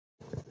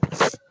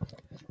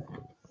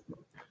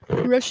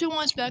Russia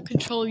wants back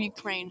control of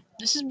Ukraine.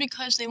 This is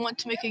because they want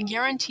to make a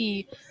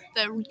guarantee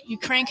that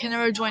Ukraine can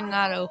never join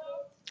NATO.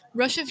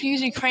 Russia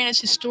views Ukraine as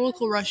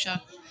historical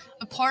Russia,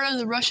 a part of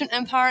the Russian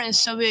Empire and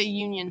Soviet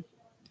Union.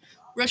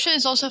 Russia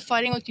is also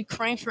fighting with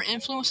Ukraine for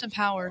influence and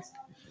power.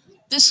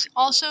 This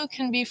also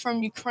can be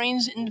from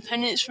Ukraine's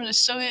independence from the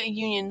Soviet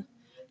Union.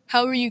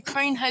 However,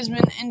 Ukraine has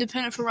been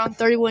independent for around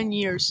 31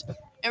 years,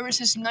 ever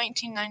since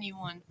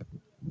 1991.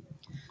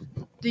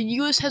 The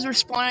U.S. has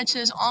responded to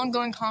this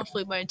ongoing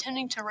conflict by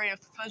attempting to write a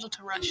proposal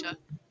to Russia,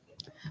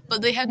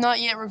 but they have not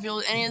yet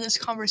revealed any of this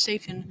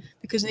conversation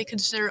because they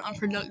consider it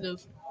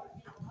unproductive.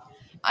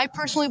 I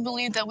personally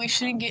believe that we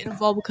shouldn't get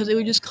involved because it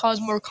would just cause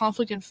more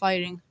conflict and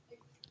fighting.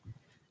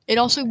 It'd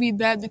also be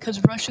bad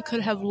because Russia could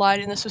have lied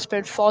and thus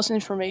spread false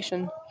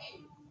information.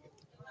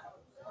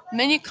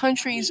 Many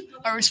countries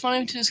are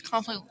responding to this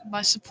conflict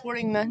by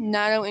supporting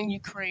NATO and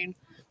Ukraine,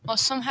 while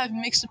some have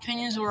mixed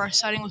opinions or are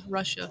siding with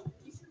Russia.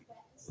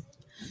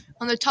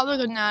 On the topic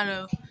of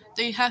NATO,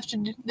 they'd have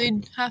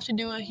to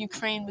do with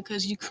Ukraine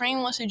because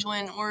Ukraine wants to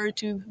join in order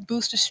to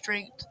boost its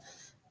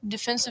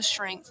defensive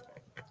strength,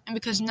 and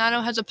because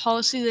NATO has a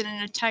policy that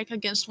an attack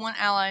against one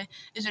ally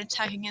is an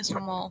attack against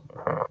them all.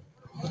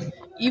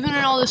 Even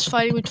in all this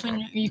fighting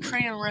between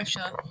Ukraine and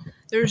Russia,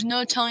 there is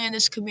no telling that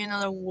this could be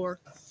another war.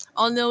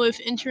 Although if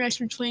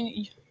interaction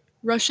between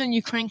Russia and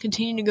Ukraine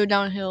continue to go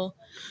downhill,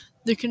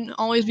 there can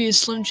always be a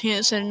slim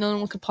chance that another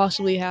one could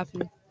possibly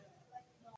happen.